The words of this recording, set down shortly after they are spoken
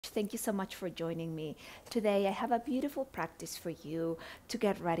Thank you so much for joining me. Today I have a beautiful practice for you to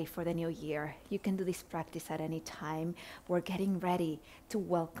get ready for the new year. You can do this practice at any time. We're getting ready to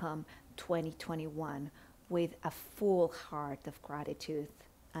welcome 2021 with a full heart of gratitude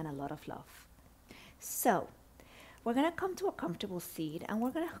and a lot of love. So, we're going to come to a comfortable seat and we're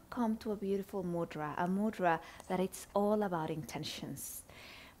going to come to a beautiful mudra, a mudra that it's all about intentions.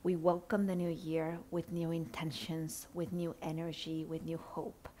 We welcome the new year with new intentions, with new energy, with new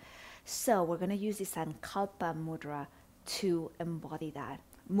hope. So we're going to use this Sankalpa mudra to embody that.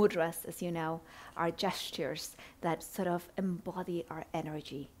 Mudras, as you know, are gestures that sort of embody our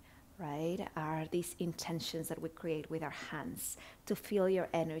energy, right? Are these intentions that we create with our hands to feel your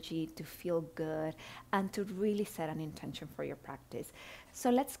energy, to feel good, and to really set an intention for your practice.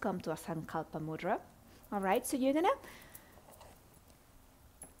 So let's come to a Sankalpa mudra. All right, so you're gonna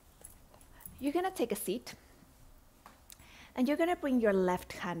take a seat and you're gonna bring your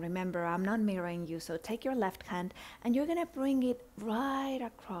left hand. Remember, I'm not mirroring you, so take your left hand and you're gonna bring it right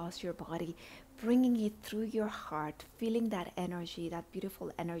across your body, bringing it through your heart, feeling that energy, that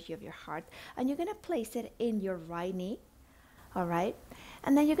beautiful energy of your heart, and you're gonna place it in your right knee, all right?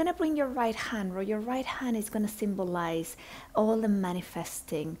 And then you're gonna bring your right hand, or your right hand is gonna symbolize all the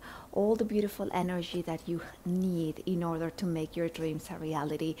manifesting, all the beautiful energy that you need in order to make your dreams a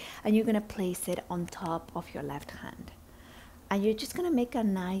reality. And you're gonna place it on top of your left hand. And you're just gonna make a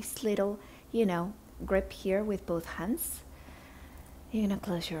nice little, grip here with both hands. You're gonna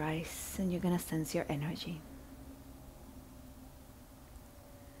close your eyes and you're gonna sense your energy.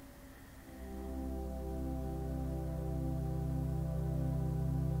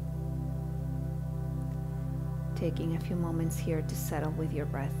 Taking a few moments here to settle with your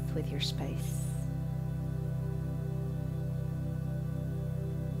breath, with your space.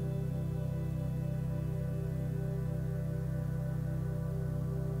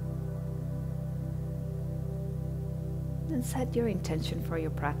 And set your intention for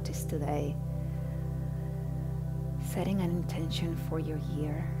your practice today. Setting an intention for your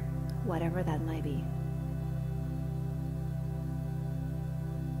year, whatever that might be.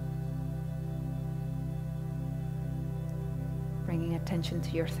 Bringing attention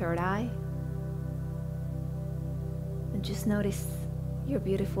to your third eye. And just notice your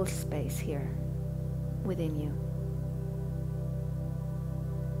beautiful space here within you.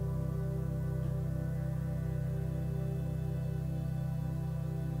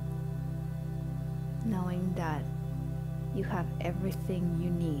 Knowing that you have everything you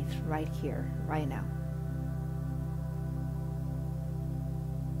need right here, right now.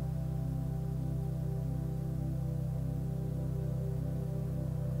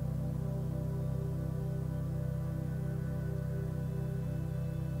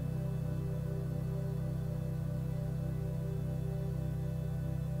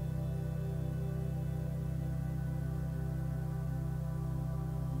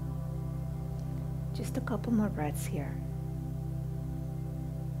 Just a couple more breaths here.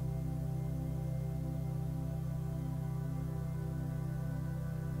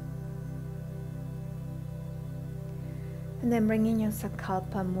 And then bringing your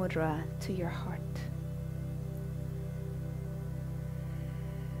Sankalpa mudra to your heart.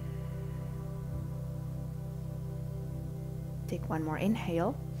 Take one more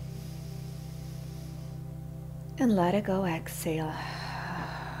inhale. And let it go, exhale.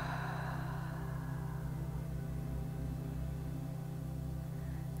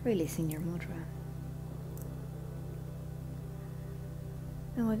 Releasing your mudra.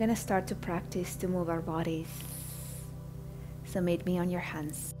 And we're going to start to practice to move our bodies. So meet me on your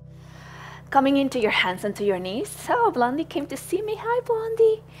hands. Coming into your hands and to your knees. So Blondie came to see me. Hi,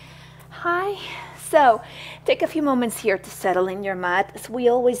 Blondie. Hi. So take a few moments here to settle in your mat, as we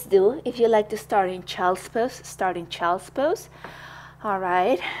always do. If you like to start in child's pose, start in child's pose. All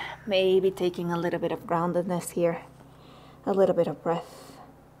right. Maybe taking a little bit of groundedness here. A little bit of breath.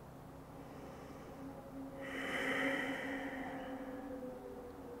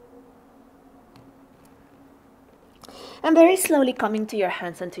 And very slowly coming to your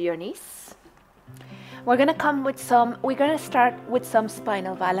hands and to your knees. We're gonna start with some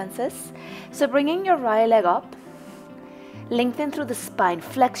spinal balances. So bringing your right leg up, lengthen through the spine,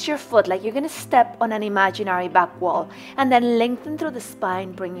 flex your foot like you're gonna step on an imaginary back wall, and then lengthen through the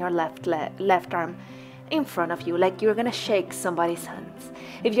spine, bring your left arm in front of you like you're gonna shake somebody's hands.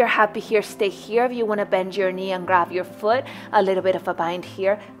 If you're happy here, stay here. If you wanna bend your knee and grab your foot, a little bit of a bind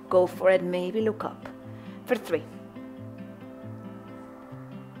here, go for it, maybe look up. For 3,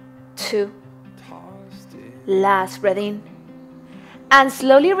 2, last breath in, and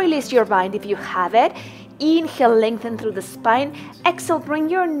slowly release your bind if you have it. Inhale, lengthen through the spine. Exhale, bring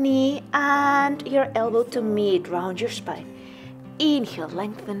your knee and your elbow to meet, round your spine. Inhale,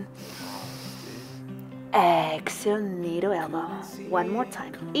 lengthen. Exhale, knee to elbow. One more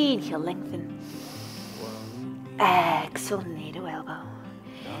time. Inhale, lengthen. Exhale, knee to elbow.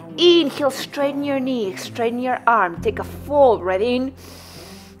 Inhale, straighten your knee, straighten your arm. Take a full breath in.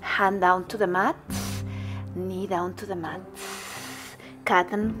 Hand down to the mat. Knee down to the mat. Cat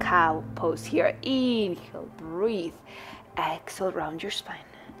and cow pose here. Inhale, breathe. Exhale, round your spine.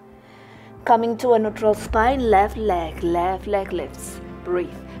 Coming to a neutral spine, left leg lifts.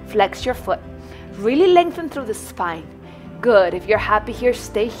 Breathe. Flex your foot. Really lengthen through the spine. Good. If you're happy here,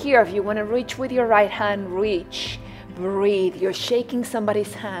 stay here. If you want to reach with your right hand, reach. Breathe. You're shaking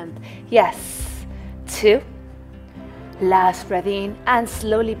somebody's hand. Yes. 2. Last breath in and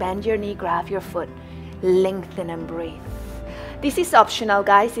slowly bend your knee, grab your foot. Lengthen and breathe. This is optional,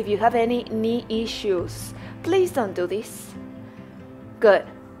 guys. If you have any knee issues, please don't do this. Good.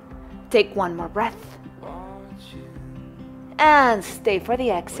 Take one more breath. And stay for the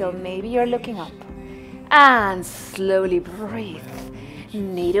exhale. Maybe you're looking up. And slowly breathe.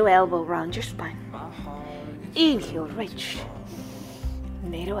 Knee to elbow, round your spine. Inhale, reach.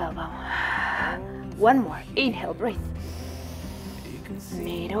 Knee to elbow. One more. Inhale, breathe.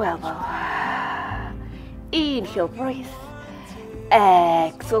 Knee to elbow. Inhale, breathe.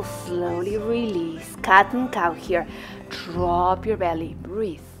 Exhale, slowly release. Cat and cow here. Drop your belly.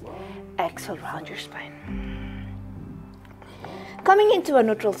 Breathe. Exhale, round your spine. Coming into a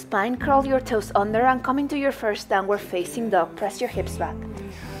neutral spine, curl your toes under and come into your first downward facing dog. Press your hips back.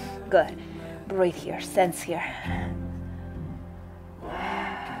 Good. Breathe here. Sense here.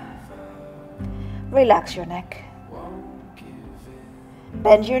 Relax your neck.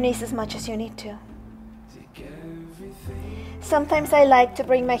 Bend your knees as much as you need to. Sometimes I like to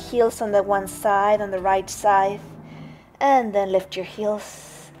bring my heels on the one side, on the right side, and then lift your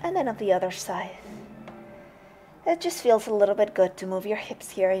heels, and then on the other side. It just feels a little bit good to move your hips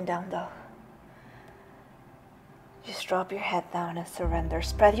here in down dog. Just drop your head down and surrender.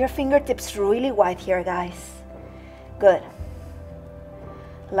 Spread your fingertips really wide here, guys. Good.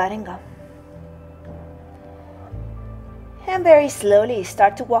 Letting go. And very slowly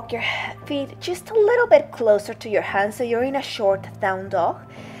start to walk your feet just a little bit closer to your hands so you're in a short down dog.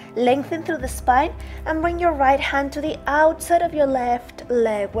 Lengthen through the spine and bring your right hand to the outside of your left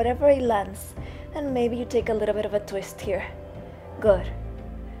leg, wherever it lands. And maybe you take a little bit of a twist here. Good.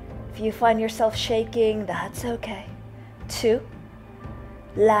 If you find yourself shaking, that's okay. 2.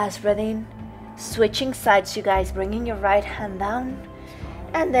 Last breath in. Switching sides, you guys, bringing your right hand down.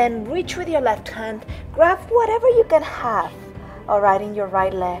 And then reach with your left hand. Grab whatever you can have, all right, in your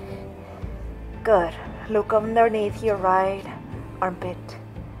right leg. Good. Look underneath your right armpit.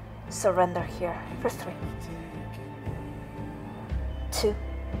 Surrender here for 3. 2.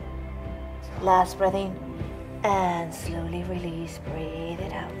 Last breath in and slowly release. Breathe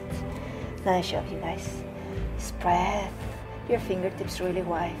it out. Nice job, you guys. Spread your fingertips really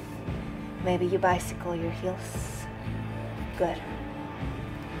wide. Maybe you bicycle your heels. Good.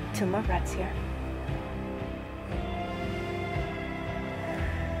 2 more breaths here.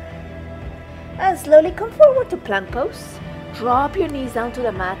 And slowly come forward to plank pose. Drop your knees down to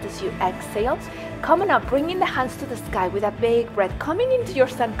the mat as you exhale. Coming up, bringing the hands to the sky with a big breath. Coming into your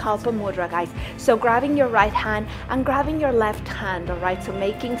Sankalpa Mudra, guys. So grabbing your right hand and grabbing your left hand, all right? So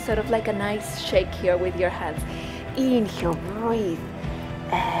making sort of like a nice shake here with your hands. Inhale, breathe.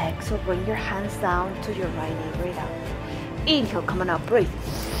 Exhale, bring your hands down to your right knee. Breathe out. Inhale, coming up, breathe.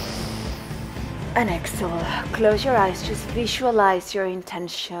 And exhale, close your eyes. Just visualize your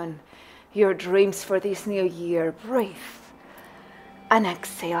intention, your dreams for this new year. Breathe. And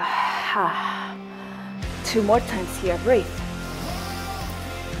exhale. 2 more times here. Breathe.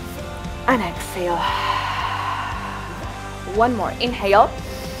 And exhale. 1 more. Inhale.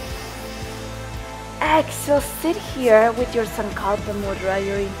 Exhale. Sit here with your Sankalpa Mudra,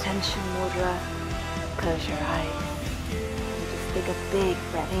 your intention mudra. Close your eyes. And just take a big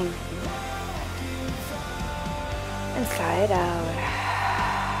breath in. And sigh it out.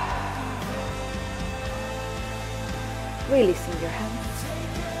 Releasing your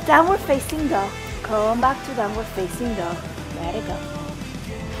hands. Downward facing dog. Come back to downward facing dog. Let it go.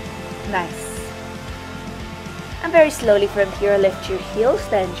 Nice. And very slowly from here, lift your heels,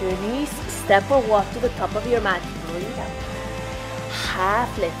 bend your knees, step or walk to the top of your mat. Breathe out.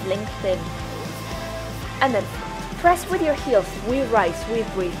 Half lift, lengthen. And then press with your heels. We rise, we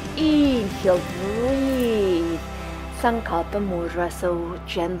breathe. Inhale, breathe. Sankalpa Mudra, so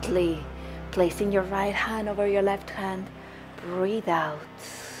gently placing your right hand over your left hand. Breathe out.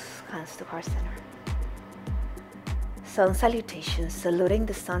 Hands to heart center. Sun salutations, saluting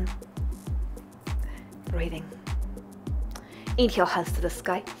the sun. Breathing. Inhale, hands to the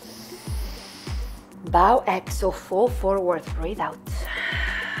sky. Bow, exhale, fall forward, breathe out.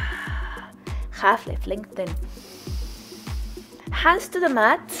 Half lift, lengthen. Hands to the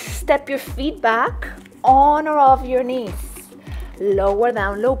mat, step your feet back on or off your knees. Lower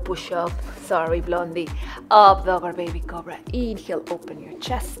down, low push up. Sorry, blondie. Up dog or baby cobra. Inhale, open your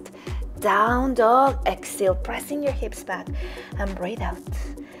chest. Down dog, exhale, pressing your hips back and breathe out.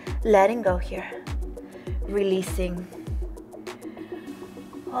 Letting go here. Releasing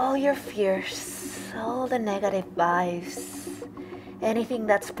all your fears, all the negative vibes, anything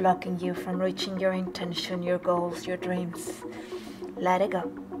that's blocking you from reaching your intention, your goals, your dreams. Let it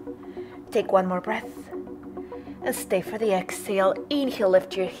go. Take one more breath and stay for the exhale. Inhale,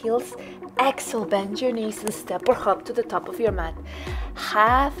 lift your heels. Exhale, bend your knees and step or hop to the top of your mat.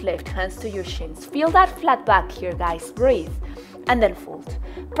 Half lift, hands to your shins. Feel that flat back here, guys. Breathe and then fold.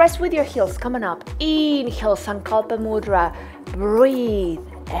 Press with your heels coming up. Inhale, Sankalpa Mudra. Breathe.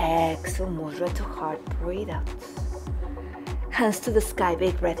 Exhale, Mudra to heart. Breathe out. Hands to the sky,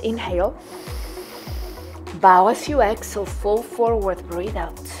 big breath. Inhale. Bow as you exhale, fall forward, breathe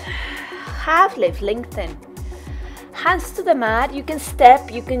out. Half lift, lengthen. Hands to the mat, you can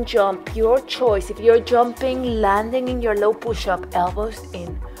step, you can jump, your choice. If you're jumping, landing in your low push-up, elbows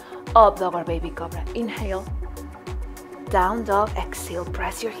in. Up dog or baby cobra. Inhale. Down dog, exhale,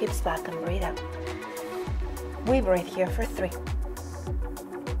 press your hips back and breathe out. We breathe here for 3,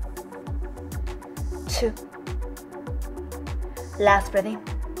 2. Last breath in.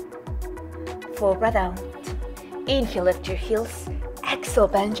 Full breath out. Inhale, lift your heels. Exhale,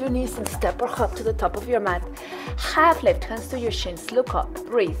 bend your knees and step or hop to the top of your mat. Half lift, hands to your shins. Look up,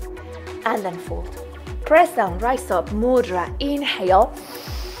 breathe, and then fold. Press down, rise up, Mudra. Inhale.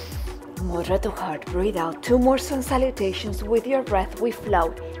 Mudra to heart, breathe out. 2 more sun salutations. With your breath, we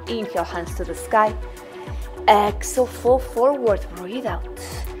float. Inhale, hands to the sky. Exhale, fall forward, breathe out.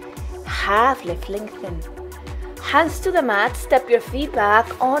 Half lift, lengthen. Hands to the mat, step your feet back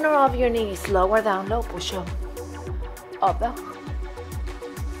on or off your knees. Lower down, low push up. Up dog.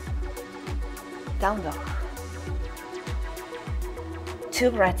 Down dog. 2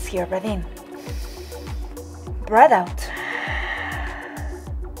 breaths here, breath in. Breath out.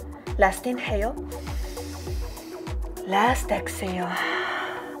 Last inhale. Last exhale.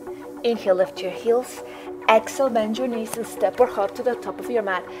 Inhale, lift your heels. Exhale, bend your knees and step or hop to the top of your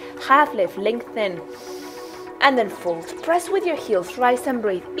mat. Half lift, lengthen. And then fold. Press with your heels, rise and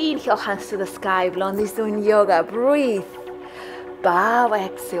breathe. Inhale, hands to the sky. Blondie's doing yoga. Breathe. Bow,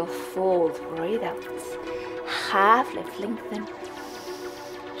 exhale, fold. Breathe out. Half lift, lengthen.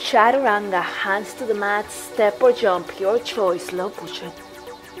 Chaturanga, hands to the mat, step or jump, your choice. Low push it.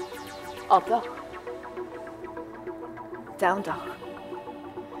 Up dog. Down dog.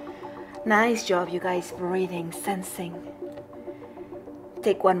 Nice job, you guys. Breathing, sensing.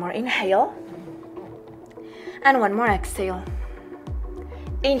 Take one more inhale. And one more exhale.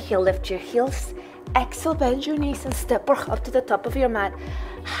 Inhale, lift your heels. Exhale, bend your knees and step or hop to the top of your mat.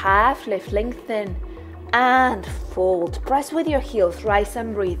 Half lift, lengthen. And fold. Press with your heels, rise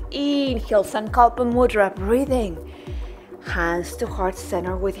and breathe. Inhale, Sankalpa Mudra, breathing. Hands to heart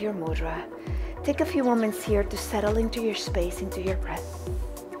center with your mudra. Take a few moments here to settle into your space, into your breath.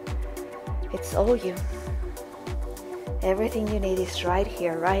 It's all you. Everything you need is right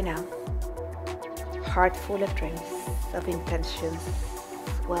here, right now. Heart full of dreams, of intentions,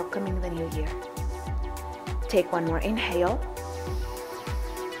 welcoming the new year. Take one more inhale.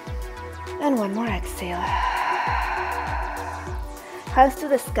 And one more exhale. Hands to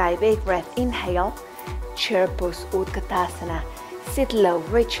the sky, big breath. Inhale. Chair pose, Utkatasana. Sit low,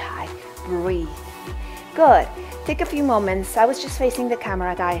 reach high, breathe. Good. Take a few moments. I was just facing the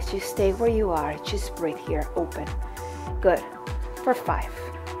camera, guys. Just stay where you are. Just breathe here, open. Good. For 5,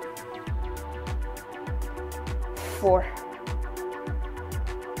 4.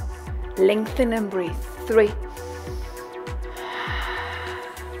 Lengthen and breathe. 3,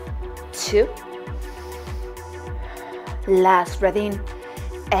 2. Last breath in.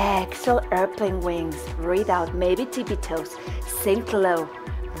 Exhale, airplane wings. Breathe out, maybe tippy toes. Sink low.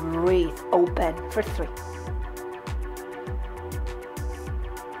 Breathe, open for 3,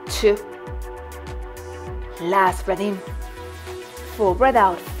 2. Last breath in. Full breath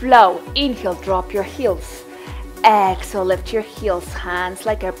out, flow. Inhale, drop your heels. Exhale, lift your heels, hands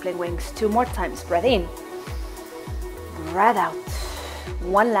like airplane wings. 2 more times, breath in. Breath out.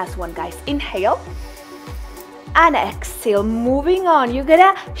 One last one, guys. Inhale. And exhale, moving on. You're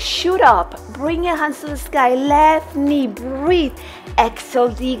gonna shoot up. Bring your hands to the sky. Left knee, breathe. Exhale,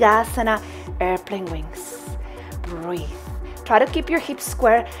 Digasana, airplane wings. breathe. Try to keep your hips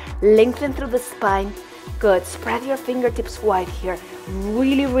square, lengthen through the spine. Good, spread your fingertips wide here.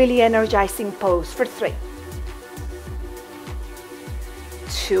 Really, really energizing pose for 3.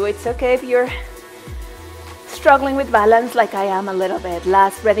 2, it's okay if you're struggling with balance like I am a little bit.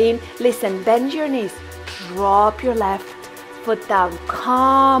 Last breath in. Listen, bend your knees. Drop your left foot down.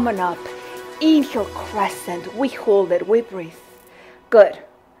 Come on up. Inhale, crescent. We hold it. We breathe. Good.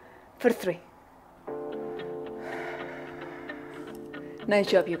 For 3. Nice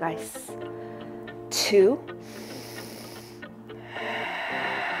job, you guys. 2.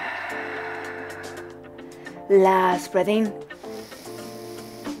 Last breath in.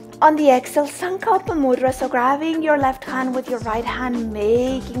 On the exhale, Sankalpa Mudra. So grabbing your left hand with your right hand,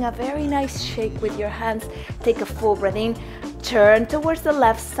 making a very nice shake with your hands. Take a full breath in. Turn towards the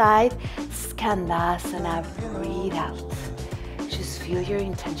left side. Skandasana. Breathe out. Just feel your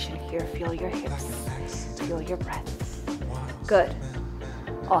intention here. Feel your hips. Feel your breath. Good.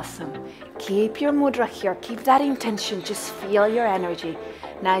 Awesome. Keep your mudra here. Keep that intention. Just feel your energy.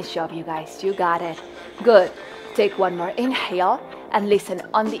 Nice job, you guys. You got it. Good. Take one more inhale. And listen,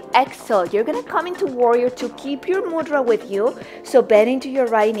 on the exhale, you're going to come into warrior 2. Keep your mudra with you. So bend into your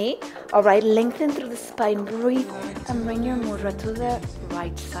right knee. All right, lengthen through the spine. Breathe and bring your mudra to the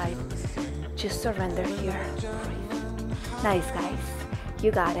right side. Just surrender here. Breathe. Nice, guys.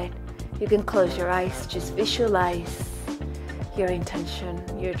 You got it. You can close your eyes. Just visualize your intention,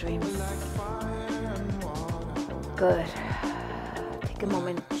 your dreams. Good. Take a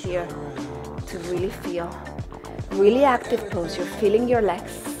moment here to really feel. Really active pose. You're feeling your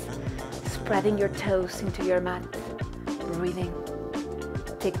legs, spreading your toes into your mat, breathing.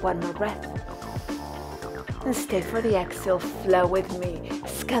 Take one more breath. And stay for the exhale. Flow with me.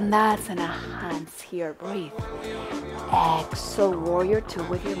 Skandasana. Hands here. Breathe. Exhale. Warrior 2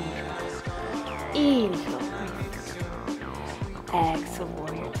 with your mudra. Inhale. Breathe. Exhale.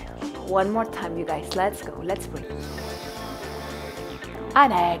 Warrior 2. One more time, you guys. Let's go. Let's breathe.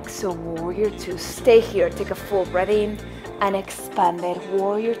 And exhale, warrior 2. Stay here. Take a full breath in and expand it.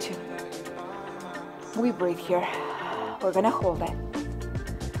 Warrior 2. We breathe here. We're gonna hold it.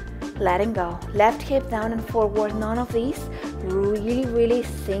 Letting go. Left hip down and forward. None of these. Really, really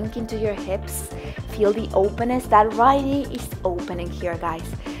sink into your hips. Feel the openness. That right knee is opening here, guys.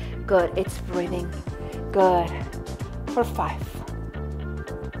 Good. It's breathing. Good. For 5.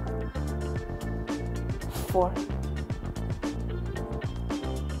 4.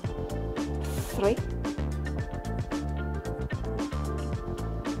 3,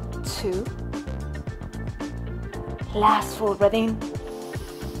 2, last full breath in.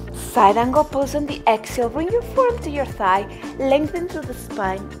 Side angle pose on the exhale. Bring your forearm to your thigh, lengthen through the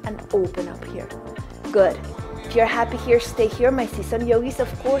spine and open up here. Good. If you're happy here, stay here. My seasoned yogis, of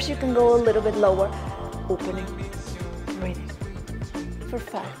course, you can go a little bit lower. Opening, breathing. For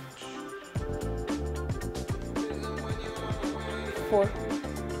 5, 4,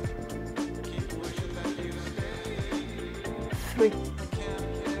 3,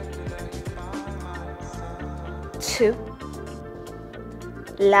 2.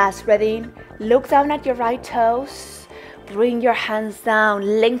 Last breath in. Look down at your right toes. Bring your hands down.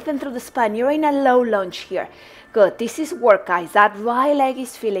 Lengthen through the spine. You're in a low lunge here. Good. This is work, guys. That right leg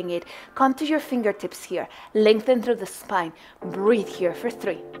is feeling it. Come to your fingertips here. Lengthen through the spine. Breathe here for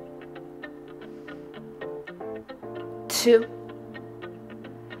 3, 2.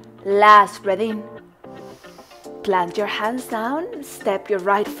 Last breath in. Plant your hands down, step your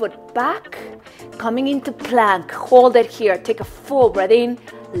right foot back, coming into plank, hold it here, take a full breath in,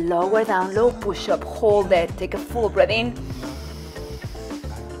 lower down, low push-up, hold it, take a full breath in,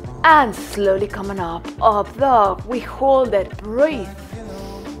 and slowly coming up dog, we hold it, breathe,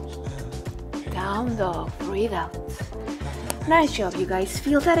 down dog, breathe out. Nice job, you guys,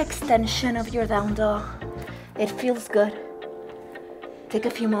 feel that extension of your down dog, it feels good. Take a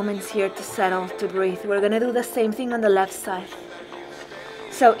few moments here to settle, to breathe. We're gonna do the same thing on the left side.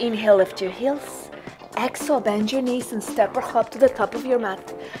 So inhale, lift your heels. Exhale, bend your knees and step or hop to the top of your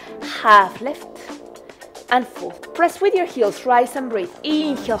mat. Half lift and fold. Press with your heels, rise and breathe.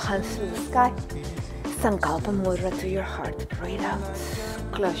 Inhale, hands to the sky. Sankalpa Mudra to your heart. Breathe out.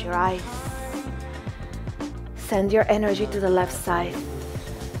 Close your eyes. Send your energy to the left side.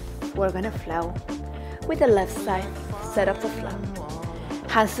 We're gonna flow with the left side. Set up the flow.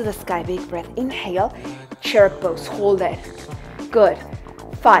 Hands to the sky, big breath. Inhale, chair pose, hold it. Good.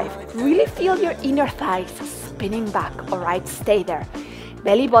 5, really feel your inner thighs spinning back. All right, stay there.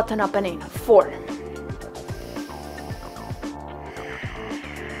 Belly button up and in. 4,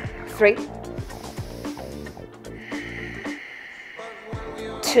 3,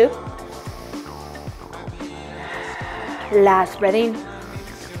 2, Last breath in.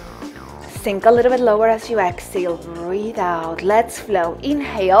 Sink a little bit lower as you exhale. Breathe out. Let's flow.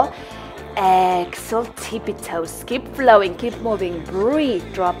 Inhale. Exhale. Tippy toes. Keep flowing. Keep moving. Breathe.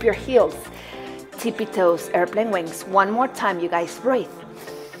 Drop your heels. Tippy toes. Airplane wings. One more time, you guys. Breathe.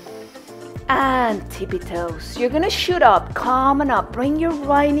 And tippy toes. You're going to shoot up. Coming up. Bring your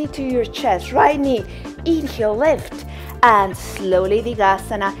right knee to your chest. Right knee. Inhale. Lift. And slowly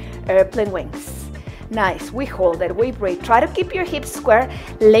Vigasana. Airplane wings. Nice, we hold it, we breathe. Try to keep your hips square,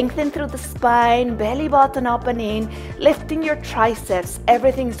 lengthen through the spine, belly button up and in, lifting your triceps.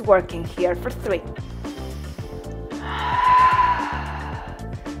 Everything's working here for 3,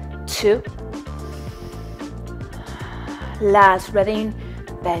 2, last breath in.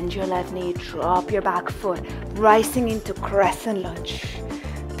 Bend your left knee, drop your back foot, rising into crescent lunge.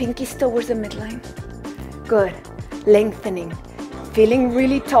 Pinkies towards the midline. Good, lengthening, feeling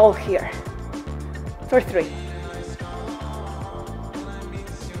really tall here. For 3,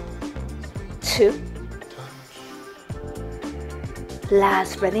 2,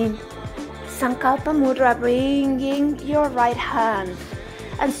 last breath in. Sankalpa Mudra, bringing your right hand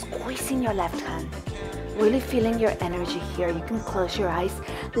and squeezing your left hand. Really feeling your energy here. You can close your eyes,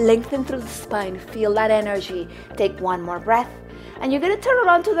 lengthen through the spine, feel that energy. Take one more breath. And you're going to turn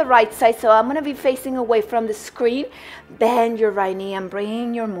around to the right side, so I'm going to be facing away from the screen. Bend your right knee and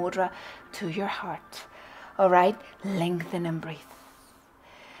bring your mudra to your heart. All right, lengthen and breathe.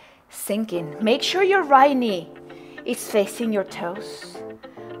 Sink in. Make sure your right knee is facing your toes.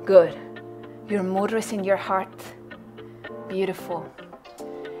 Good. Your mudra is in your heart. Beautiful.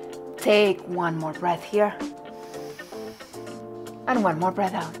 Take one more breath here. And one more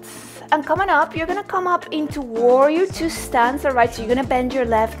breath out. And coming up, you're going to come up into Warrior 2 stance. All right, so you're going to bend your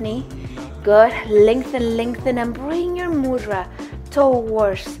left knee. Good. Lengthen, lengthen, and bring your mudra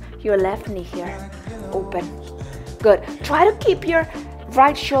towards your left knee here. Open. Good. Try to keep your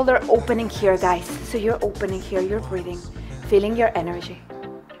right shoulder opening here, guys. So you're opening here, you're breathing, feeling your energy,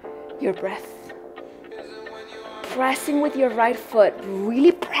 your breath. Pressing with your right foot,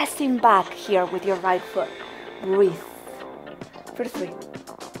 really pressing back here with your right foot. Breathe. For 3,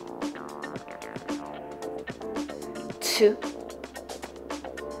 2,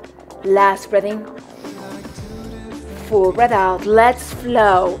 last breath in. Full breath out. Let's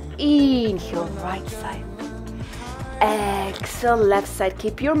flow. Inhale, right side. Exhale, left side.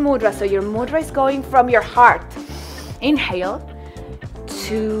 Keep your mudra. So your mudra is going from your heart. Inhale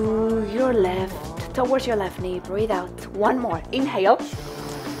to your left, towards your left knee. Breathe out. One more. Inhale.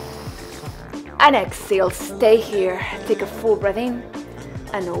 And exhale. Stay here. Take a full breath in.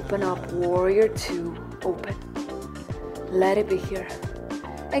 And open up. Warrior 2. Open. Let it be here.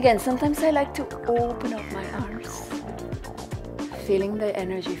 Again, sometimes I like to open up my arms. Feeling the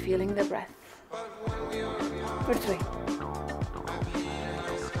energy, feeling the breath. For 3,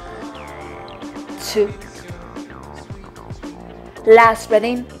 2, last breath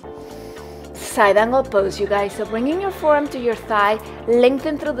in. Side angle pose, you guys. So bringing your forearm to your thigh,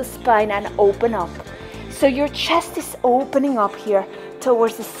 lengthen through the spine and open up. So your chest is opening up here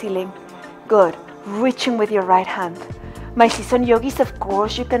towards the ceiling. Good. Reaching with your right hand. My seasoned yogis, of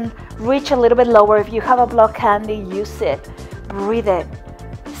course, you can reach a little bit lower. If you have a block handy, use it. Breathe it.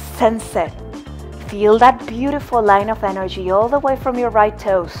 Sense it. Feel that beautiful line of energy all the way from your right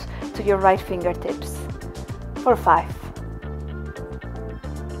toes to your right fingertips. For 5,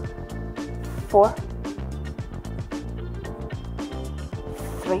 4,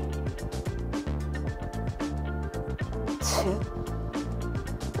 3,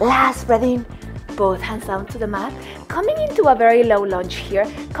 2. Last breath in. Both hands down to the mat. Coming into a very low lunge here.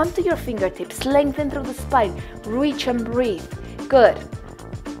 Come to your fingertips. Lengthen through the spine. Reach and breathe. Good.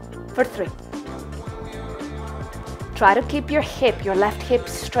 For 3. Try to keep your hip, your left hip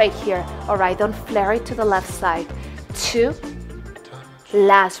straight here. All right, don't flare it to the left side. 2.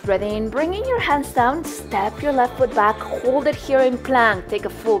 Last breath in. Bringing your hands down. Step your left foot back. Hold it here in plank. Take a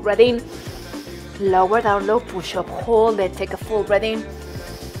full breath in. Lower down, low push-up. Hold it. Take a full breath in.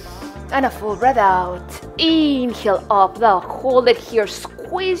 And a full breath out. Inhale, up dog. Hold it here.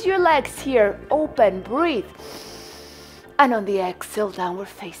 Squeeze your legs here. Open. Breathe. And on the exhale, downward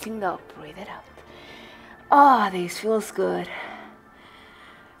facing dog. Breathe it out. Ah, this feels good.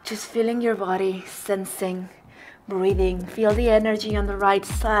 Just feeling your body, sensing, breathing. Feel the energy on the right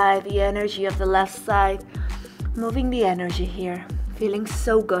side, the energy of the left side. Moving the energy here. Feeling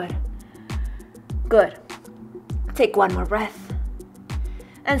so good. Good. Take one more breath.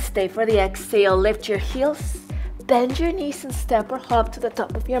 And stay for the exhale. Lift your heels. Bend your knees and step or hop to the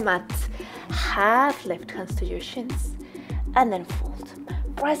top of your mat. Half lift, hands to your shins. And then fold.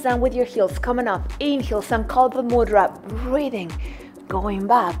 press down with your heels, coming up. Inhale, Sankalpa Mudra, breathing, going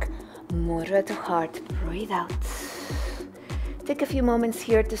back. Mudra to heart, breathe out. Take a few moments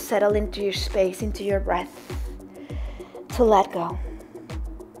here to settle into your space, into your breath, to let go,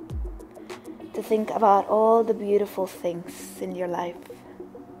 to think about all the beautiful things in your life.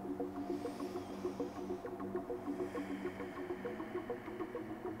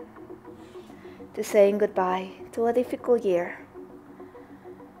 To saying goodbye to a difficult year,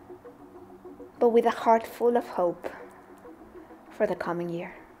 but with a heart full of hope for the coming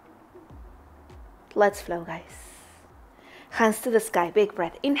year. Let's flow, guys. Hands to the sky, big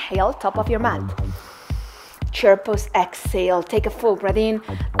breath. Inhale, top of your mat. Chair pose, exhale. Take a full breath in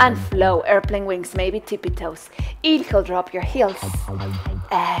and flow. Airplane wings, maybe tippy toes. Inhale, drop your heels.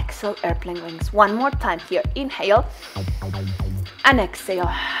 Exhale, airplane wings. One more time here. Inhale and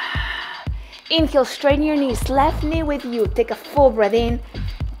exhale. Inhale, straighten your knees. Left knee with you. Take a full breath in.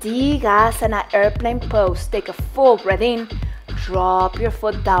 Digasana, airplane pose. Take a full breath in. Drop your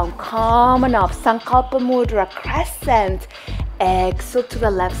foot down, coming up, Sankalpa Mudra, crescent. Exhale to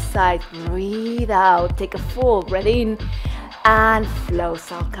the left side, breathe out, take a full breath in and flow,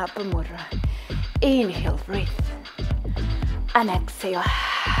 Sankalpa Mudra. Inhale, breathe, and exhale.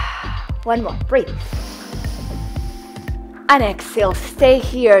 One more, breathe. And exhale, stay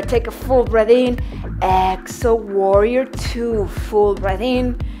here, take a full breath in. Exhale, warrior two, full breath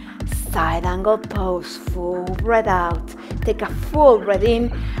in. Side angle pose, full breath out. Take a full breath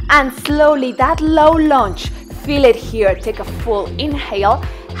in and slowly that low lunge, feel it here. Take a full inhale,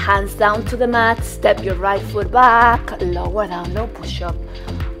 hands down to the mat, step your right foot back, lower down, no push up.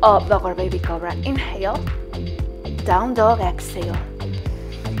 Up dog or baby cobra, inhale, down dog, exhale.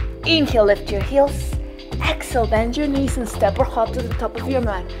 Inhale, lift your heels, exhale, bend your knees and step or hop to the top of your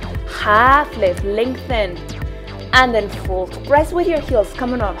mat. Half lift, lengthen. And then fold. Press with your heels,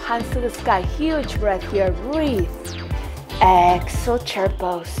 coming up, hands to the sky. Huge breath here, breathe. Exhale, chair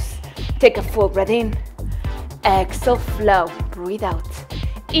pose. Take a full breath in. Exhale, flow, breathe out.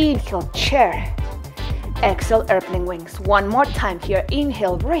 Inhale, chair. Exhale, airplane wings. One more time here,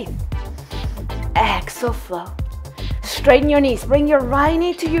 inhale, breathe. Exhale, flow. Straighten your knees, bring your right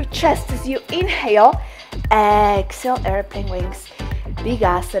knee to your chest as you inhale. Exhale, airplane wings.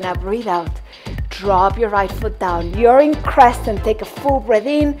 Vigasana, breathe out. Drop your right foot down. You're in crescent. Take a full breath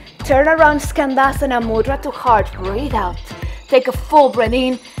in. Turn around, Skandasana, Mudra to heart. Breathe out. Take a full breath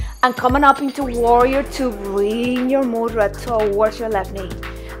in. And coming up into warrior two. Bring your Mudra towards your left knee.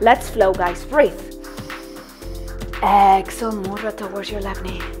 Let's flow, guys. Breathe. Exhale, Mudra towards your left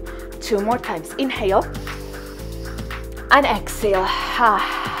knee. Two more times. Inhale. And exhale.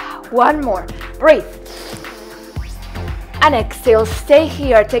 One more. Breathe. And exhale. Stay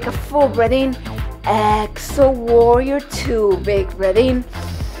here. Take a full breath in. Exhale, warrior two, big breath in.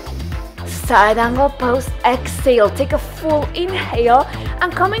 Side angle pose, exhale, take a full inhale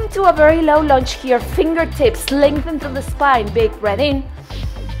and coming to a very low lunge here, fingertips lengthen through the spine, big breath in.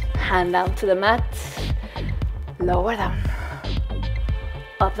 Hand down to the mat, lower down,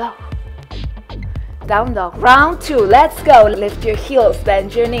 up dog, down dog. Round two, let's go. Lift your heels,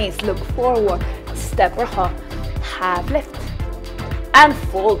 bend your knees, look forward, step or hop, half lift. And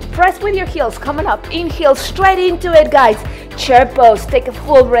fold. Press with your heels, coming up. Inhale, straight into it, guys. Chair pose. Take a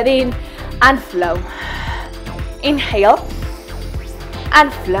full breath in and flow. Inhale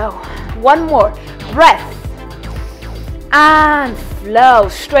and flow. One more. Breath. And flow.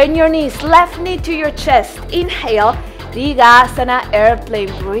 Straighten your knees. Left knee to your chest. Inhale. Digasana,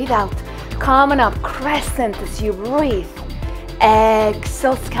 airplane. Breathe out. Coming up. Crescent as you breathe.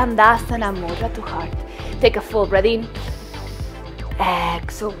 Exhale, Skandasana, Mudra to heart. Take a full breath in.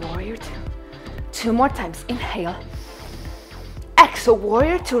 Exhale, warrior two. Two more times. Inhale. Exhale,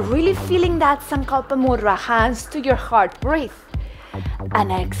 warrior two. Really feeling that Sankalpa Mudra. Hands to your heart. Breathe.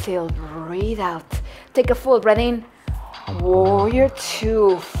 And exhale, breathe out. Take a full breath in. Warrior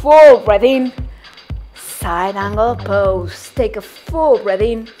two. Full breath in. Side angle pose. Take a full breath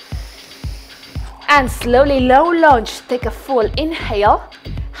in. And slowly low lunge. Take a full inhale.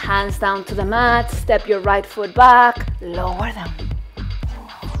 Hands down to the mat. Step your right foot back. Lower down.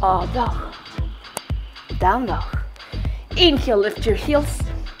 Up dog, down dog. Inhale, lift your heels.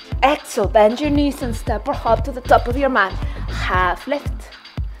 Exhale, bend your knees and step or hop to the top of your mat. Half lift.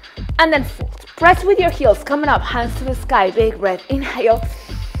 And then fold. Press with your heels, coming up, hands to the sky, big breath. Inhale,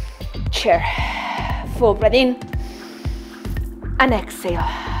 chair. Full breath in. And exhale.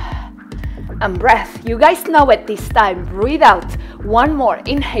 And breath. You guys know it this time. Breathe out. One more.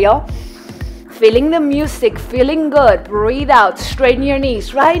 Inhale. Feeling the music, feeling good. Breathe out, straighten your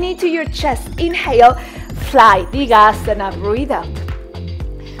knees, right knee to your chest. Inhale, fly, Digasana, breathe out.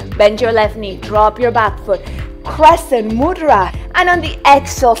 Bend your left knee, drop your back foot, crescent mudra. And on the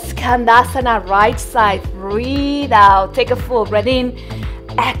exhale, skandasana, right side, breathe out. Take a full breath in.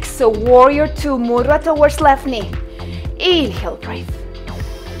 Exhale, warrior two, mudra towards left knee. Inhale, breathe.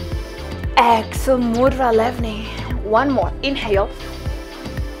 Exhale, mudra, left knee. One more, inhale.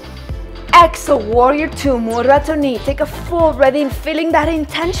 Exhale, warrior two, mudra to knee. Take a full breath in, feeling that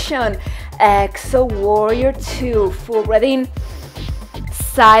intention. Exhale, warrior two, full breath in.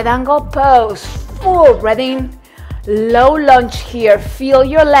 Side angle pose, full breath in. Low lunge here, feel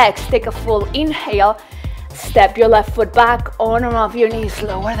your legs. Take a full inhale. Step your left foot back, on and off your knees,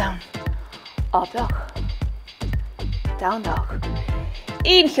 lower down. Up dog. Down dog.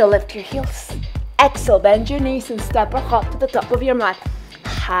 Inhale, lift your heels. Exhale, bend your knees and step or hop to the top of your mat.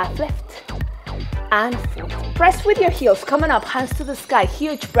 Half lift and full. Press with your heels, coming up, hands to the sky.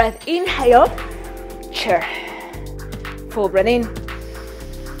 Huge breath, inhale, chair. Full breath in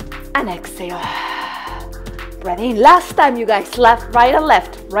and exhale. Breath in. Last time, you guys. Left, right, and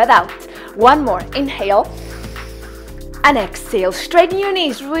left. Breath out. One more. Inhale and exhale. Straighten your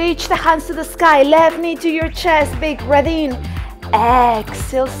knees. Reach the hands to the sky. Left knee to your chest. Big breath in.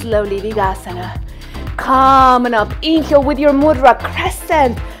 Exhale slowly. Vigasana. Coming up. Inhale with your mudra.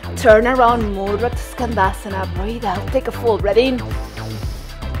 Crescent. Turn around. Mudra to skandasana. Breathe out. Take a full breath in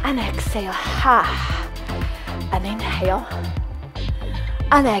and exhale. Ha. And inhale.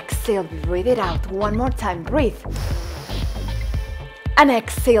 And exhale, breathe it out. One more time, breathe. And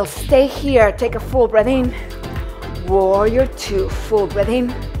exhale, stay here. Take a full breath in. Warrior two, full breath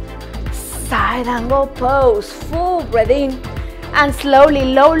in. Side angle pose, full breath in. And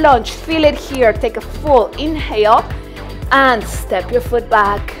slowly, low lunge, feel it here. Take a full inhale. And step your foot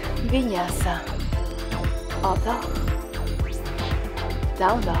back. Vinyasa. Up dog.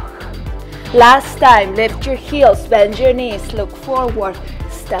 Down dog. Last time, lift your heels, bend your knees, look forward.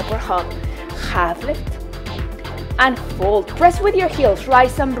 Step or hop, half lift and fold. Press with your heels,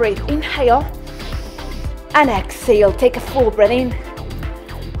 rise and breathe. Inhale and exhale. Take a full breath in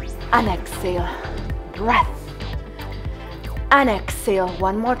and exhale. Breath and exhale.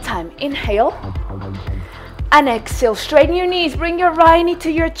 One more time. Inhale and exhale. Straighten your knees. Bring your right knee to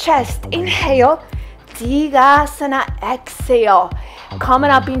your chest. Inhale. Digasana. Exhale.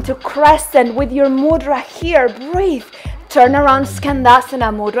 Coming up into crescent with your mudra here. Breathe. Turn around,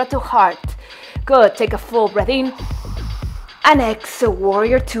 skandasana, mudra to heart. Good, take a full breath in. And exhale,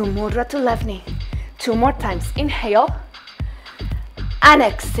 warrior two, mudra to left knee. Two more times, inhale. And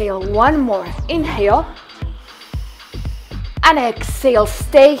exhale, one more, inhale. And exhale,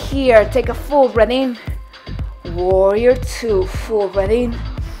 stay here, take a full breath in. Warrior two, full breath in.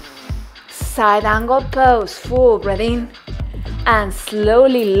 Side angle pose, full breath in. And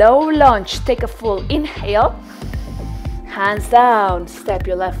slowly, low lunge, take a full inhale. Hands down, step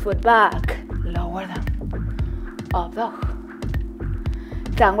your left foot back, lower down, up dog,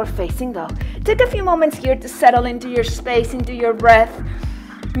 downward facing dog. Take a few moments here to settle into your space, into your breath.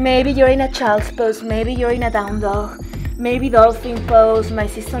 Maybe you're in a child's pose, maybe you're in a down dog, maybe dolphin pose. My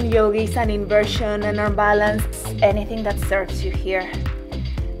System Yogi is an inversion and arm balance, anything that serves you here.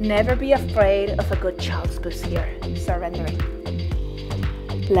 Never be afraid of a good child's pose here, surrendering.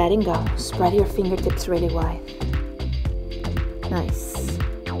 Letting go, spread your fingertips really wide. Nice.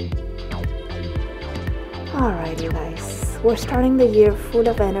 All right, you guys. We're starting the year full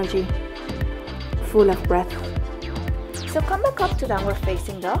of energy, full of breath. So come back up to downward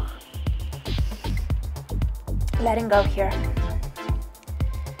facing dog. Letting go here.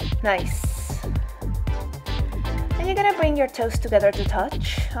 Nice. And you're gonna bring your toes together to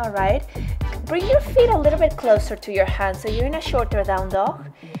touch. All right. Bring your feet a little bit closer to your hands so you're in a shorter down dog.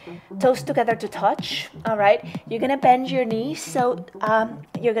 Toes together to touch. All right, you're gonna bend your knees, so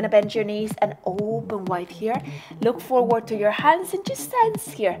you're gonna bend your knees and open wide here. Look forward to your hands and just sense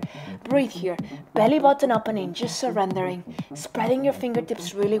here. Breathe here. Belly button up and in, just surrendering. Spreading your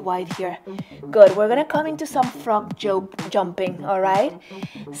fingertips really wide here. Good. We're gonna come into some frog jumping. All right.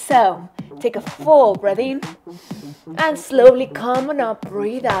 So take a full breath in and slowly coming up.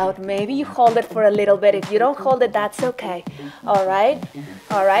 Breathe out. Maybe you hold it for a little bit. If you don't hold it, that's okay. All right.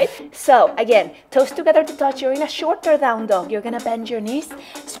 All right. So again, toes together to touch. You're in a shorter down dog. You're gonna bend your knees.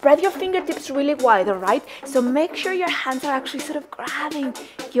 Spread your fingertips really wide. All right. So make sure your hands are actually sort of grabbing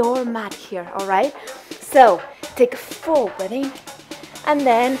your mat here. All right. So take a full breath in and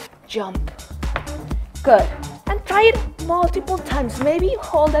then jump. Good. And try it multiple times. Maybe you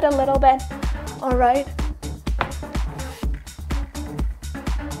hold it a little bit. All right.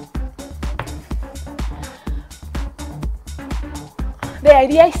 The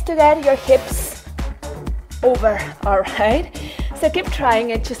idea is to get your hips over, all right? So keep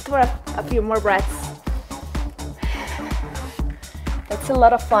trying it just for a few more breaths. It's a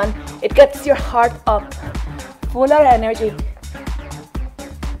lot of fun. It gets your heart up, full of energy.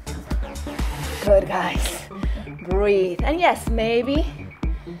 Good, guys. Breathe. And yes, maybe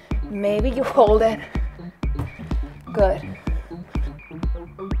you hold it. Good.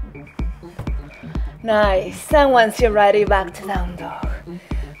 Nice. And once you're ready, back to down dog.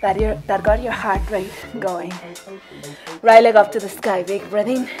 That got your heart rate going. Right leg up to the sky, big breath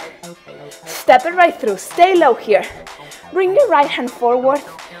in. Step it right through, stay low here. Bring your right hand forward,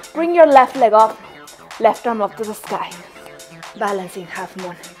 bring your left leg up, left arm up to the sky. Balancing half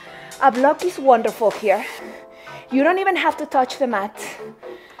moon. A block is wonderful here. You don't even have to touch the mat.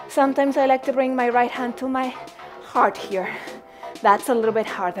 Sometimes I like to bring my right hand to my heart here. That's a little bit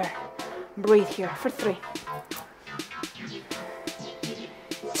harder. Breathe here for 3,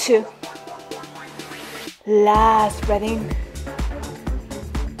 2, last breath in,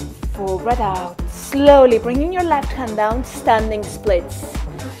 full breath out. Slowly bringing your left hand down, standing splits.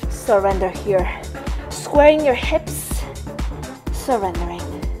 Surrender here. Squaring your hips, surrendering,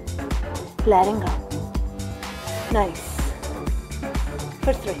 letting go. Nice.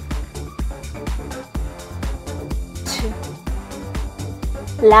 For 3,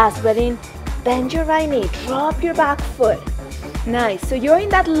 2, last breath in. Bend your right knee, drop your back foot. Nice. So you're in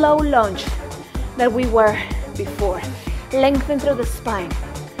that low lunge that we were before. Lengthen through the spine.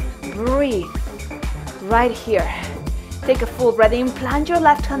 Breathe. Right here. Take a full breath in. Plant your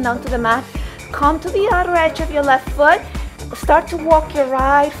left hand down to the mat. Come to the outer edge of your left foot. Start to walk your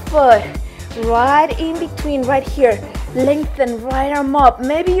right foot right in between, right here. Lengthen right arm up.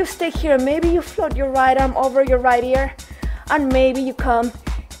 Maybe you stay here. Maybe you float your right arm over your right ear. And maybe you come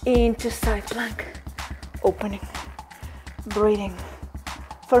into side plank. Opening. Breathing.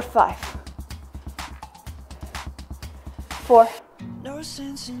 For 5, 4,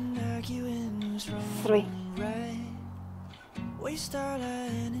 3,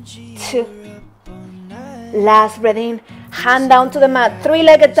 2, last breath in. Hand down to the mat.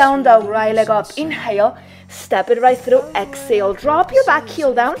 3-legged down dog. Right leg up. Inhale. Step it right through. Exhale. Drop your back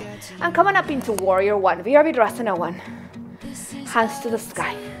heel down and come on up into warrior 1. Virabhadrasana 1. Hands to the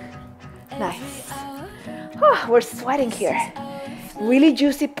sky. Nice. Oh, we're sweating here. Really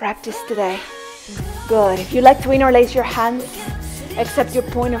juicy practice today. Good. If you like to interlace your hands, except your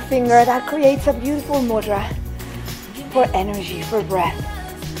pointer finger, that creates a beautiful mudra for energy, for breath.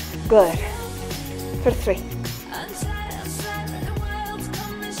 Good. For 3,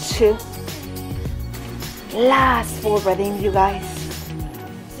 2, last full breath in, you guys.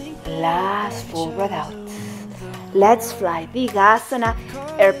 Last full breath out. Let's fly. Vigasana,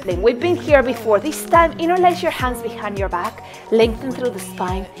 airplane. We've been here before. This time, interlace your hands behind your back. Lengthen through the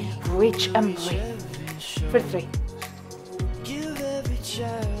spine. Reach and breathe. For 3,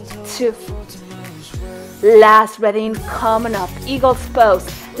 2, last breath in. Coming up. Eagle's pose.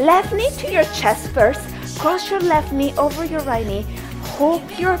 Left knee to your chest first. Cross your left knee over your right knee. Hook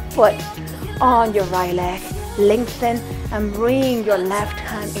your foot on your right leg. Lengthen and bring your left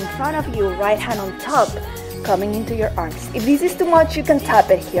hand in front of you. Right hand on top. Coming into your arms. If this is too much, you can tap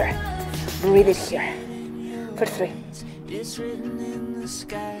it here. Breathe it here. For 3,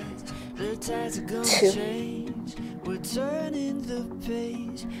 2,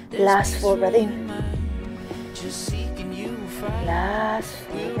 last full breath in. Last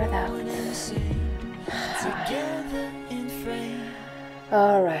full breath out.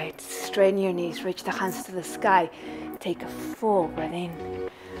 All right, straighten your knees, reach the hands to the sky. Take a full breath in.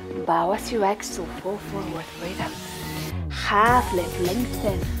 Bow as you exhale, fall forward, breathe out. Half lift,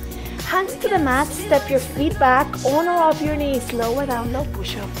 lengthen. Hands to the mat, step your feet back, on or off your knees, lower down, low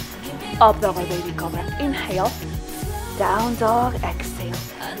push up. Up dog or baby cobra. Inhale, down dog, exhale.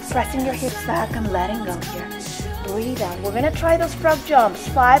 Pressing your hips back and letting go here. Breathe out. We're gonna try those frog jumps,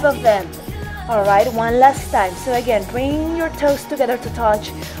 5 of them. All right, one last time. So again, bring your toes together to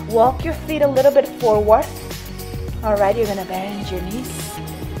touch. Walk your feet a little bit forward. All right, you're gonna bend your knees.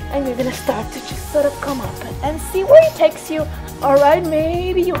 And you're gonna start to just sort of come up and see where it takes you. All right,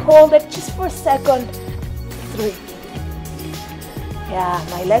 maybe you hold it just for a second. 3. Yeah,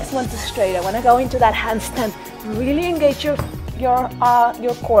 my legs want to straight. I wanna go into that handstand. Really engage your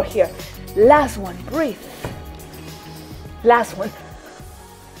core here. Last one, breathe. Last one.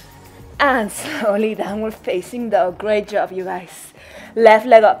 And slowly downward facing dog. Great job, you guys. Left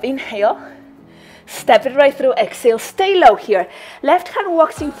leg up, inhale. Step it right through, exhale, stay low here. Left hand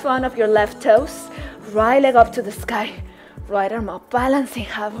walks in front of your left toes. Right leg up to the sky. Right arm up, balancing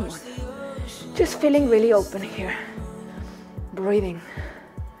half moon. Just feeling really open here. Breathing.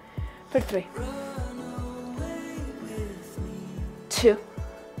 For 3,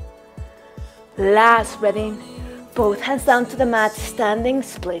 Last breath in. Both hands down to the mat, standing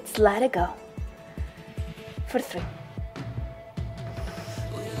splits. Let it go. For 3.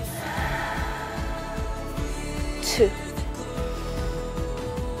 2.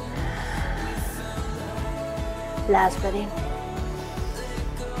 Last breath in.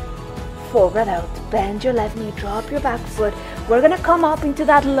 4, breath out. Bend your left knee, drop your back foot. We're gonna come up into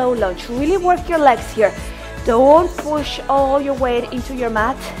that low lunge. Really work your legs here. Don't push all your weight into your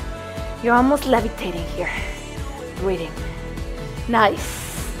mat. You're almost levitating here. Breathing.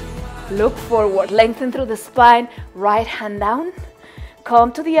 Nice. Look forward, lengthen through the spine. Right hand down.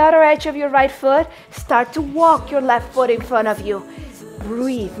 Come to the outer edge of your right foot. Start to walk your left foot in front of you.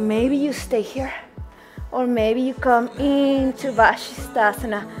 Breathe. Maybe you stay here. Or maybe you come into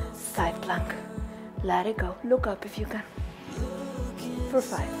Vashisthasana, side plank. Let it go. Look up if you can. For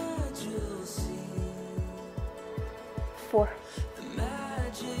 5. 4.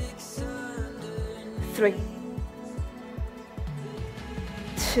 3.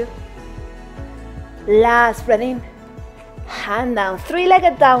 2. Last breath in. Hand down.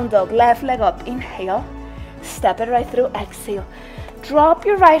 3-legged down dog. Left leg up. Inhale. Step it right through. Exhale. Drop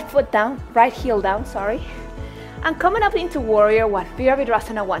your right foot down. Right heel down, sorry. And coming up into Warrior 1.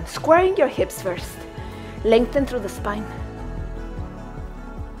 Virabhadrasana 1. Squaring your hips first. Lengthen through the spine.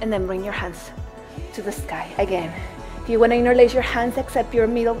 And then bring your hands to the sky. Again, if you want to interlace your hands except your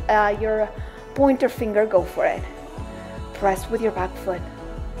middle, your pointer finger, go for it. Press with your back foot.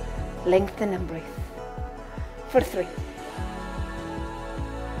 Lengthen and breathe. For 3.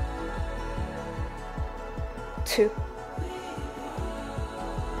 2.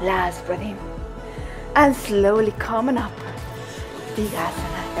 Last breath in. And slowly coming up.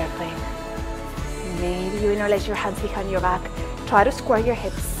 Vigasana, airplane. Maybe you interlace your hands behind your back. Try to square your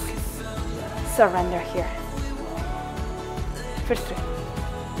hips. Surrender here. For 3.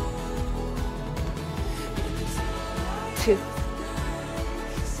 2.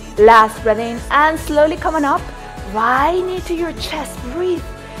 Last breath in and slowly coming up. Right knee to your chest. Breathe.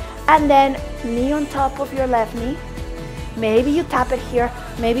 And then knee on top of your left knee. Maybe you tap it here.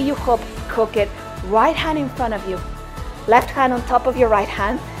 Maybe you hook it. Right hand in front of you. Left hand on top of your right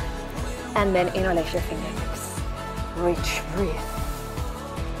hand. And then interlace your fingertips. Reach, breathe.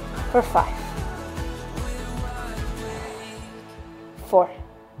 For 5. 4.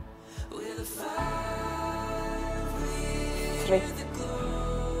 3.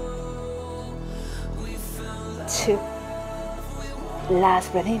 2.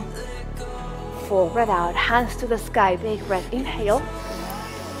 Last breath in. 4, breath out. Hands to the sky. Big breath. Inhale.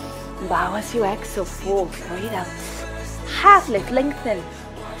 Bow as you exhale. Full. Breathe out. Half lift. Lengthen.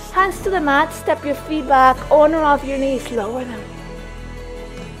 Hands to the mat. Step your feet back. On or off your knees. Lower them.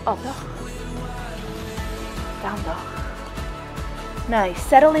 Up dog. Down dog. Nice.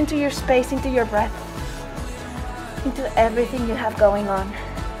 Settle into your space, into your breath, into everything you have going on.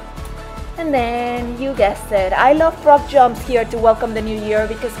 And then, you guessed it, I love frog jumps here to welcome the new year,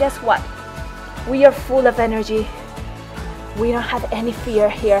 because guess what? We are full of energy. We don't have any fear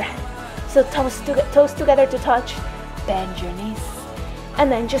here. So toes together to touch. Bend your knees.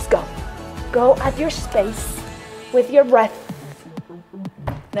 And then just go. Go at your space with your breath.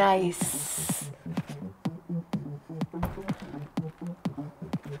 Nice.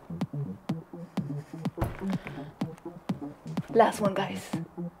 Last one, guys.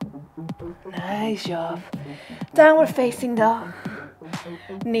 Nice job. Downward facing dog.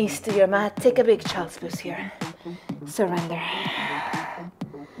 Knees to your mat. Take a big child's pose here. Surrender.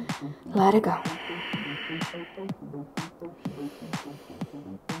 Let it go.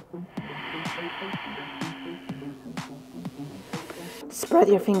 Spread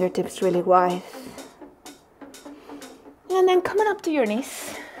your fingertips really wide. And then coming up to your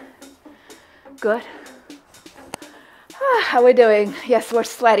knees. Good. How are we doing? Yes, we're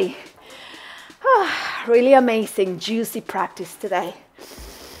sweaty. Really amazing, juicy practice today.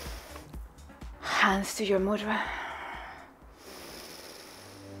 Hands to your mudra.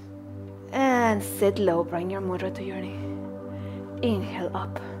 And sit low, bring your mudra to your knee. Inhale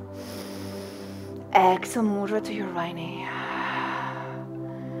up. Exhale, mudra to your right knee.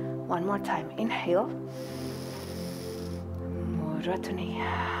 One more time, inhale. Mudra to knee.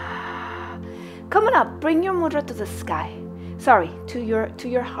 Coming up, bring your mudra to the sky. Sorry, to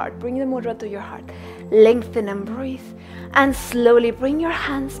your heart. Bring the mudra to your heart. Lengthen and breathe. And slowly bring your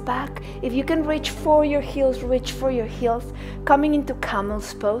hands back. If you can reach for your heels, reach for your heels. Coming into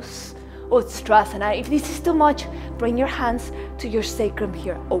camel's pose. Utstrasana. If this is too much, bring your hands to your sacrum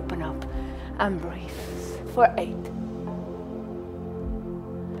here. Open up and breathe. For 8.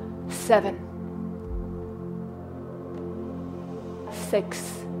 7.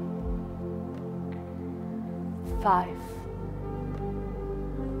 6. 5,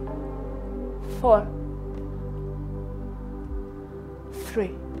 4,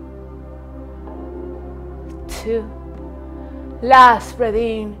 3, 2. Last breath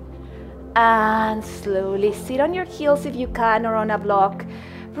in. And slowly sit on your heels if you can, or on a block.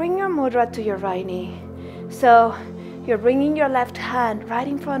 Bring your mudra to your right knee. So you're bringing your left hand right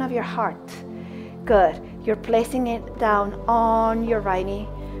in front of your heart. Good. You're placing it down on your right knee,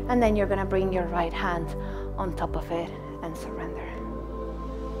 and then you're going to bring your right hand on top of it and surrender.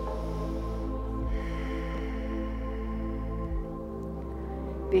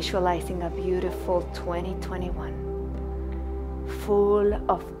 Visualizing a beautiful 2021. Full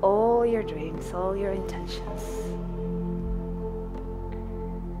of all your dreams, all your intentions.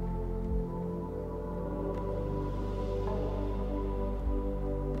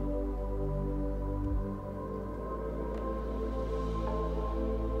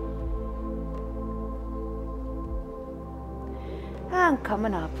 And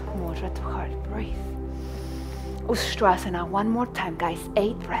coming up, Mudra to heart, breathe. Ustrasana, one more time, guys,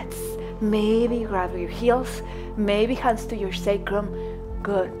 8 breaths. Maybe grab your heels, maybe hands to your sacrum.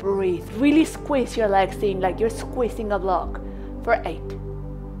 Good, breathe. Really squeeze your legs in like you're squeezing a block for 8,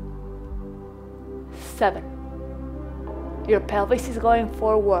 7. Your pelvis is going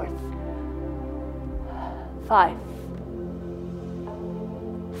forward. 5,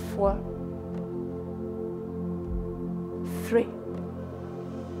 4, 3,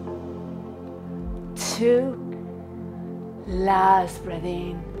 2. Last breath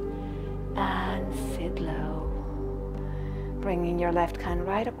in. And sit low, bringing your left hand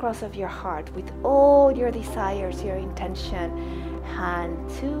right across of your heart with all your desires, your intention. Hand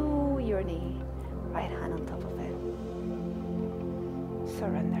to your knee, right hand on top of it.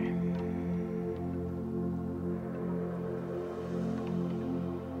 Surrender.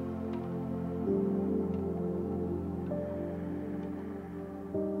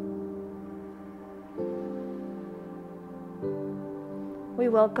 We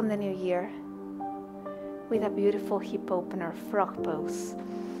welcome the new year with a beautiful hip opener, frog pose.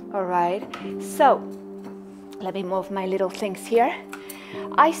 All right, so let me move my little things here.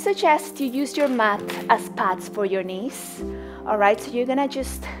 I suggest you use your mat as pads for your knees. All right, so you're gonna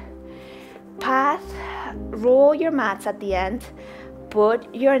just roll your mats at the end,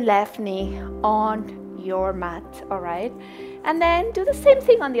 put your left knee on your mat, all right? And then do the same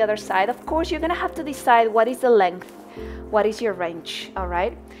thing on the other side. Of course, you're gonna have to decide what is the length, what is your range, all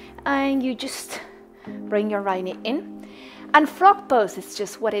right? And you just bring your right knee in. And frog pose is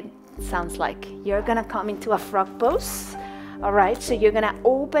just what it sounds like. You're gonna come into a frog pose, all right? So you're gonna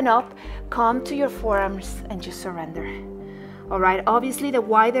open up, come to your forearms, and just surrender. All right, obviously the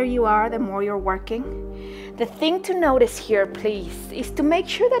wider you are, the more you're working. The thing to notice here, please, is to make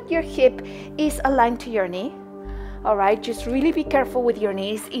sure that your hip is aligned to your knee. All right, just really be careful with your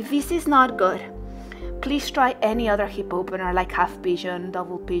knees. If this is not good, please try any other hip opener like half pigeon,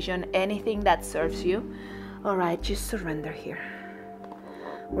 double pigeon, anything that serves you. All right, just surrender here.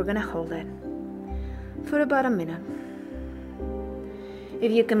 We're gonna hold it for about a minute.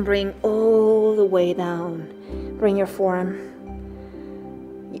 If you can bring all the way down, bring your forearms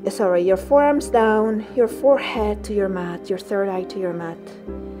down, your forehead to your mat, your third eye to your mat.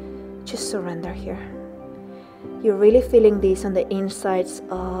 Just surrender here. You're really feeling this on the insides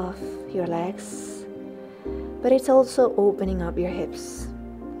of your legs, but it's also opening up your hips.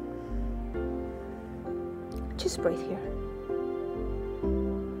 Just breathe here.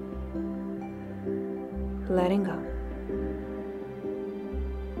 Letting go.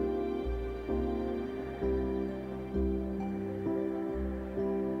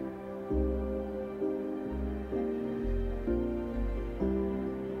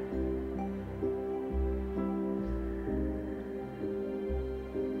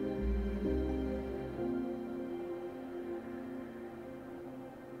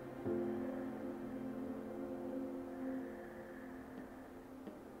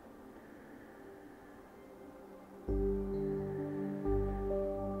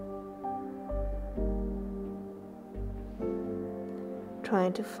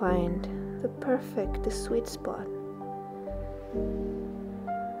 Trying to find the sweet spot.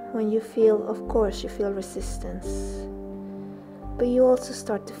 When you feel, of course, you feel resistance, but you also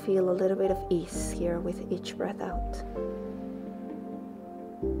start to feel a little bit of ease here with each breath out.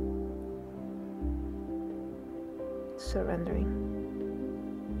 Surrendering,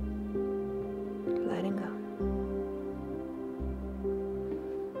 letting go.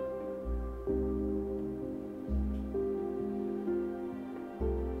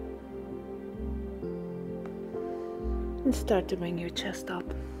 And start to bring your chest up.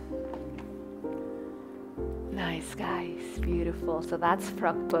 Nice guys, beautiful. So that's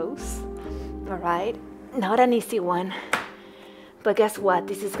frog pose. All right, not an easy one, but guess what?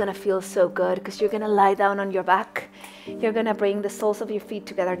 This is gonna feel so good because you're gonna lie down on your back. You're gonna bring the soles of your feet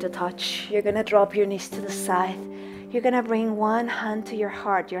together to touch. You're gonna drop your knees to the side. You're gonna bring one hand to your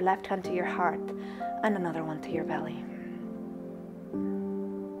heart, your left hand to your heart, and another one to your belly.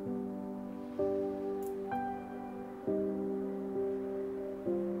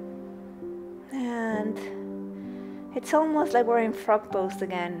 And it's almost like we're in frog pose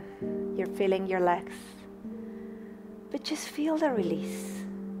again. You're feeling your legs, but just feel the release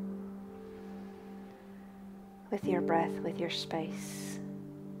with your breath, with your space.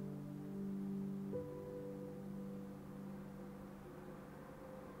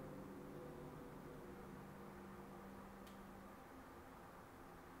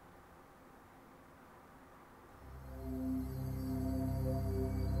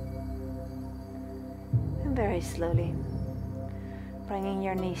 And very slowly, bringing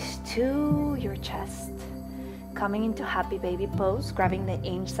your knees to your chest, coming into happy baby pose, grabbing the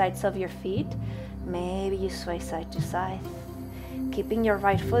insides of your feet. Maybe you sway side to side, keeping your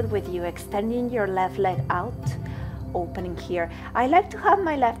right foot with you, extending your left leg out, opening here. I like to have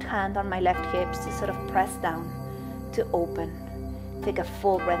my left hand on my left hips to sort of press down to open. Take a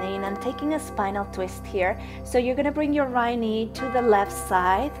full breath in and taking a spinal twist here. So you're gonna bring your right knee to the left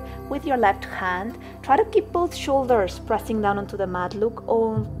side with your left hand. Try to keep both shoulders pressing down onto the mat. Look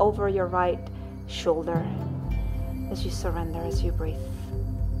over your right shoulder as you surrender, as you breathe.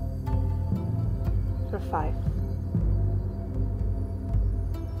 For 5,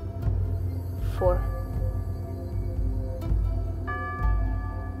 4,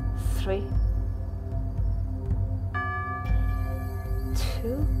 3,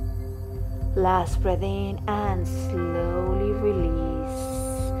 2. Last breath in and slowly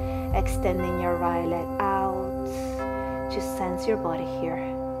release. Extending your right leg out. Just sense your body here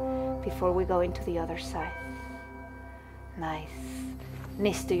before we go into the other side. Nice.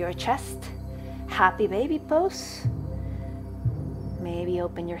 Knees to your chest. Happy baby pose. Maybe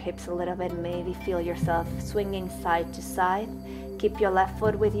open your hips a little bit. Maybe feel yourself swinging side to side. Keep your left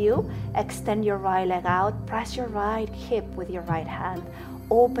foot with you. Extend your right leg out. Press your right hip with your right hand.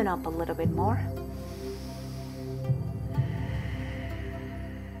 Open up a little bit more.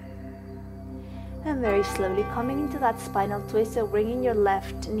 And very slowly coming into that spinal twist. So bringing your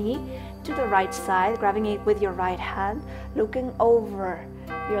left knee to the right side, grabbing it with your right hand, looking over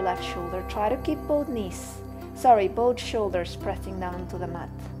your left shoulder. Try to keep both shoulders pressing down onto the mat.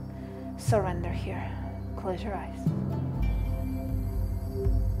 Surrender here. Close your eyes.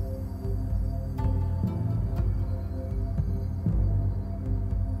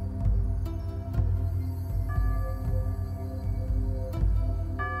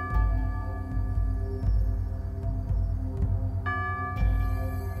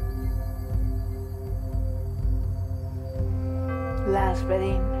 Last breath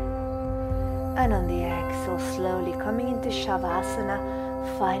in, and on the exhale, slowly coming into Shavasana,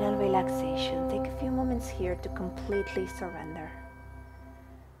 final relaxation. Take a few moments here to completely surrender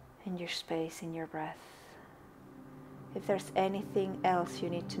in your space, in your breath. If there's anything else you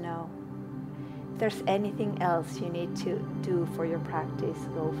need to know, if there's anything else you need to do for your practice,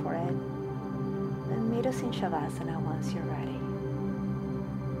 go for it. And meet us in Shavasana once you're ready.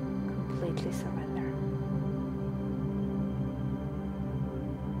 Completely surrender.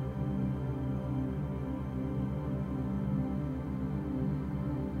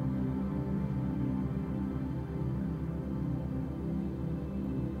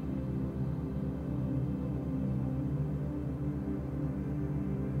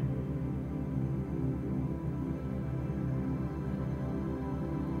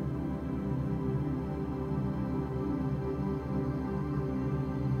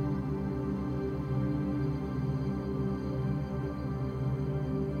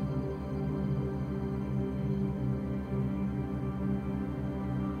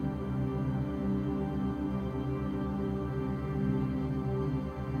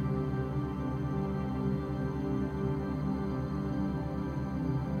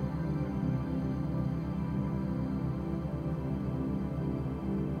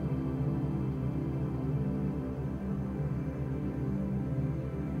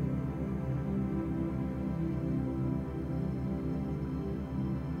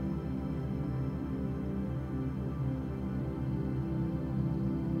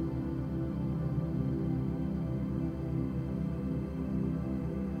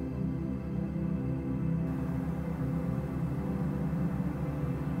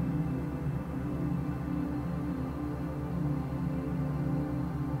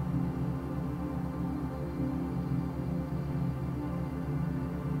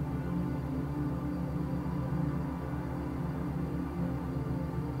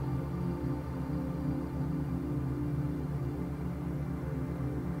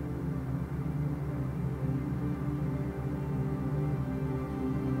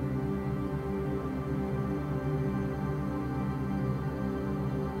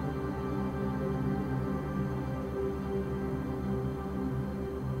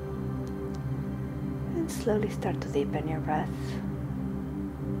 slowly start to deepen your breath.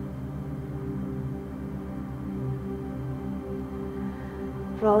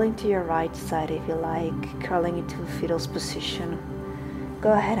 Rolling to your right side if you like, curling into fetal position.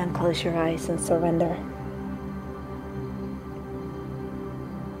 Go ahead and close your eyes and surrender.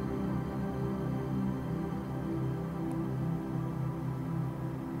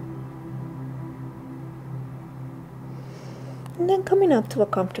 And then coming up to a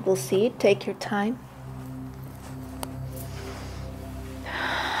comfortable seat, take your time.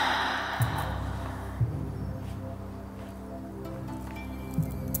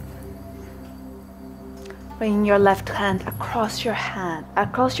 Bringing your left hand, across your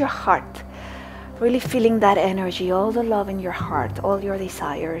heart, really feeling that energy, all the love in your heart, all your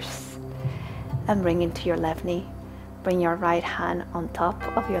desires. And bring into your left knee. Bring your right hand on top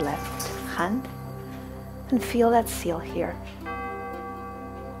of your left hand and feel that seal here.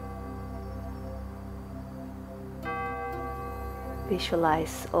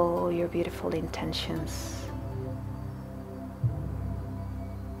 Visualize all your beautiful intentions.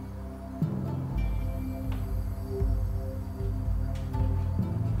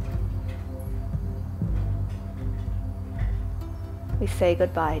 We say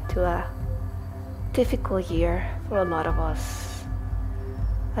goodbye to a difficult year for a lot of us,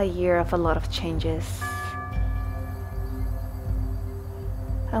 a year of a lot of changes.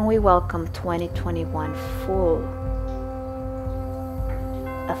 And we welcome 2021 full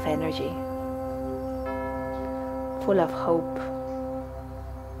of energy, full of hope.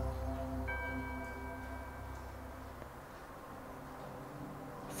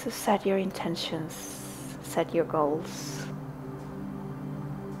 So set your intentions, set your goals.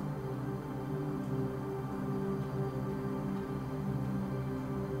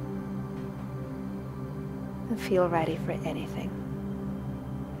 And feel ready for anything.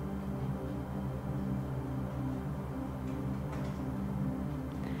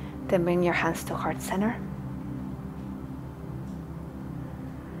 Then bring your hands to heart center.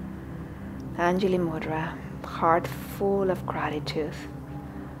 Anjali Mudra, heart full of gratitude,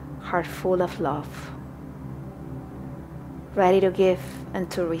 heart full of love, ready to give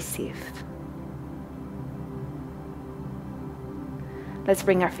and to receive. Let's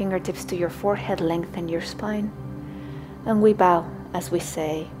bring our fingertips to your forehead, lengthen your spine, and we bow as we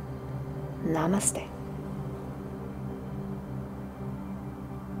say, Namaste.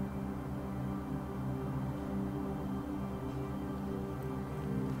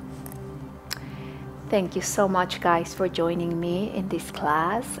 Thank you so much, guys, for joining me in this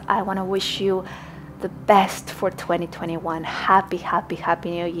class. I want to wish you the best for 2021. Happy, happy, happy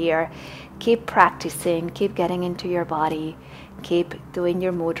new year. Keep practicing, keep getting into your body, keep doing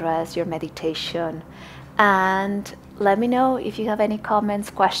your mudras, your meditation, and let me know if you have any comments,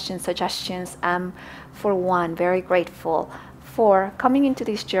 questions, suggestions. I'm, for one, very grateful for coming into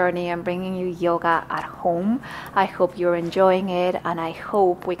this journey and bringing you yoga at home. I hope you're enjoying it, and I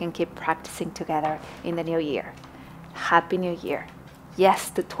hope we can keep practicing together in the new year. Happy New Year. Yes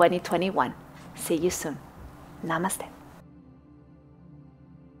to 2021. See you soon. Namaste.